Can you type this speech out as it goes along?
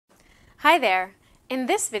Hi there! In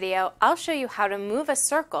this video, I'll show you how to move a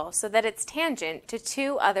circle so that it's tangent to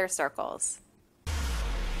two other circles.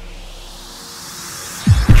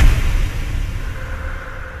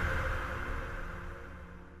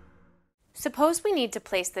 Suppose we need to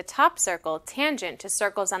place the top circle tangent to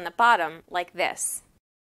circles on the bottom, like this.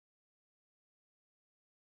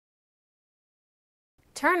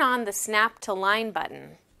 Turn on the Snap to Line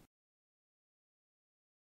button.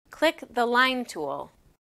 Click the Line tool.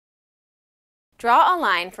 Draw a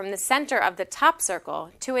line from the center of the top circle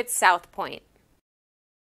to its south point.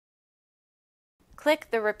 Click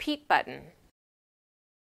the Repeat button.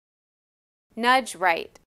 Nudge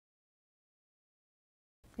right.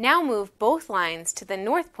 Now move both lines to the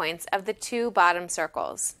north points of the two bottom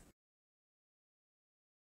circles.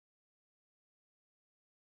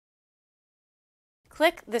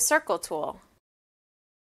 Click the Circle tool.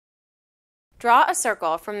 Draw a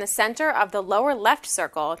circle from the center of the lower left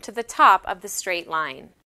circle to the top of the straight line.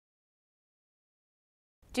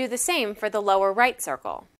 Do the same for the lower right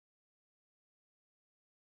circle.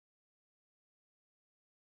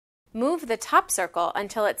 Move the top circle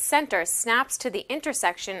until its center snaps to the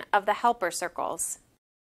intersection of the helper circles.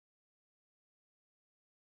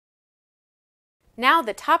 Now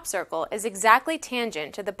the top circle is exactly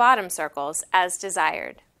tangent to the bottom circles as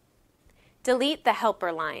desired. Delete the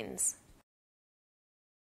helper lines.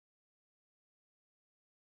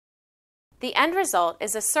 The end result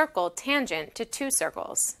is a circle tangent to two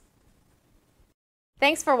circles.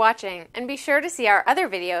 Thanks for watching, and be sure to see our other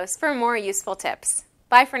videos for more useful tips.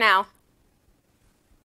 Bye for now.